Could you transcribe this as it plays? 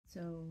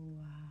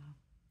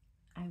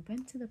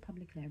went to the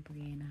public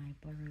library and I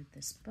borrowed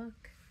this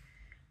book,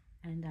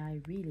 and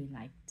I really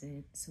liked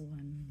it, so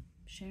I'm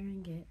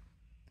sharing it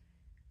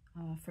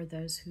for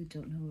those who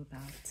don't know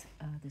about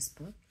this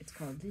book. It's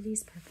called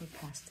Lily's Purple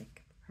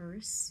Plastic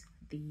Purse.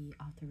 The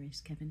author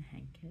is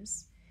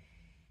Henkes,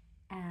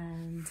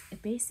 and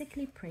it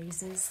basically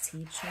praises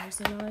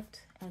teachers a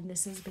lot, and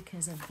this is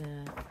because of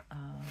the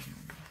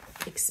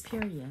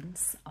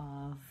experience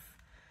of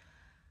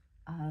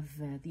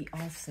the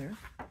author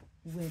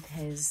with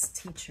his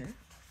teacher.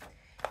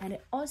 And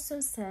it also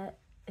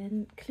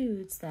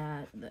includes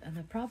that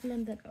the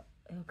problem that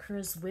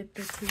occurs with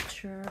the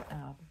teacher,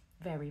 a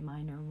very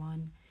minor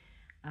one,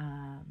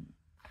 a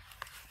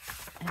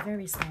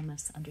very small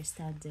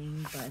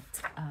misunderstanding,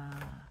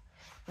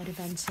 but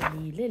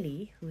eventually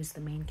Lily, who is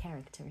the main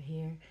character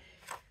here,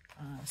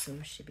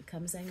 so she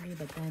becomes angry,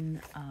 but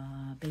then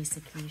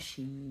basically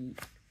she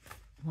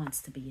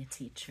wants to be a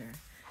teacher.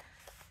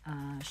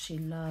 She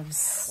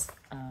loves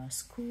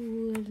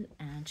school,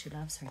 and she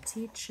loves her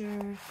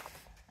teacher,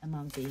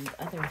 among the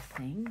other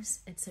things.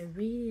 It's a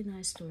really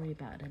nice story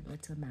about a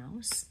little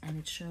mouse, and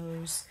it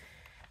shows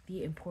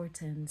the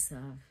importance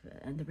of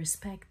and the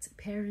respect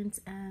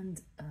parents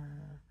and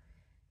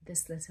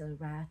this little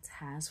rat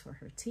has for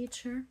her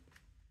teacher.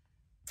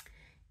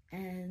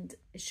 And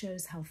it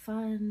shows how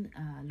fun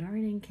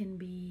learning can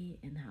be,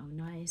 and how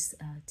nice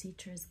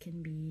teachers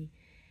can be,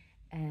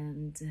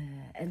 and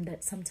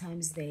that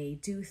sometimes they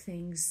do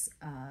things.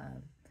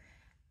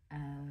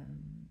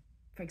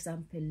 For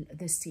example,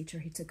 this teacher,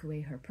 he took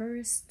away her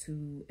purse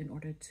in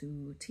order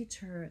to teach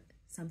her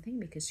something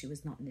because she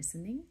was not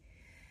listening.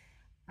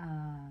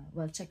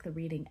 Well, check the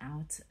reading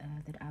out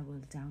that I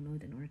will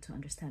download in order to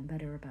understand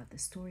better about the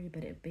story,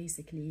 but it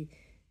basically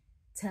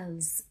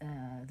tells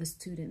the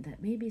student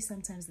that maybe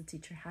sometimes the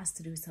teacher has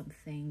to do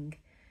something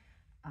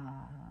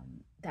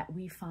that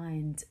we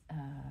find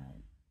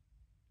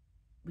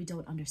we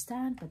don't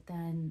understand, but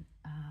then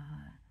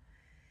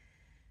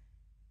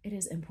it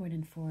is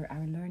important for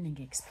our learning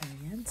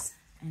experience,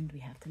 and we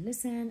have to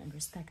listen and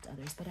respect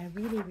others. But I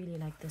really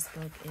like this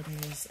book. It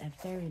is a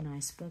very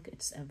nice book.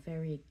 It's a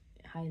very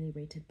highly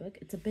rated book.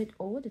 It's a bit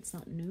old, it's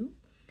not new,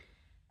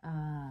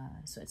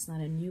 so it's not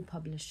a new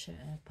published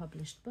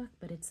book,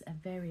 but it's a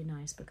very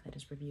nice book that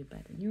is reviewed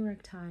by the New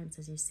York Times,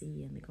 as you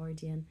see, and the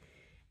Guardian.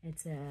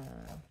 It's a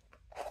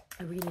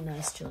really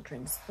nice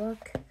children's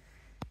book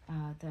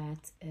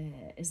that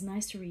is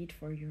nice to read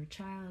for your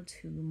child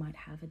who might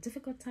have a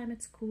difficult time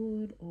at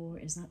school or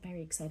is not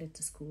very excited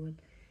to school,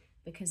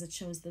 because it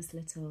shows this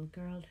little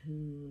girl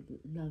who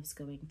loves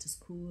going to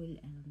school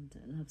and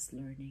loves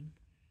learning.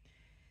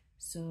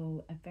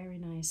 So a very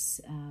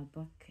nice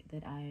book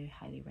that I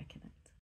highly recommend.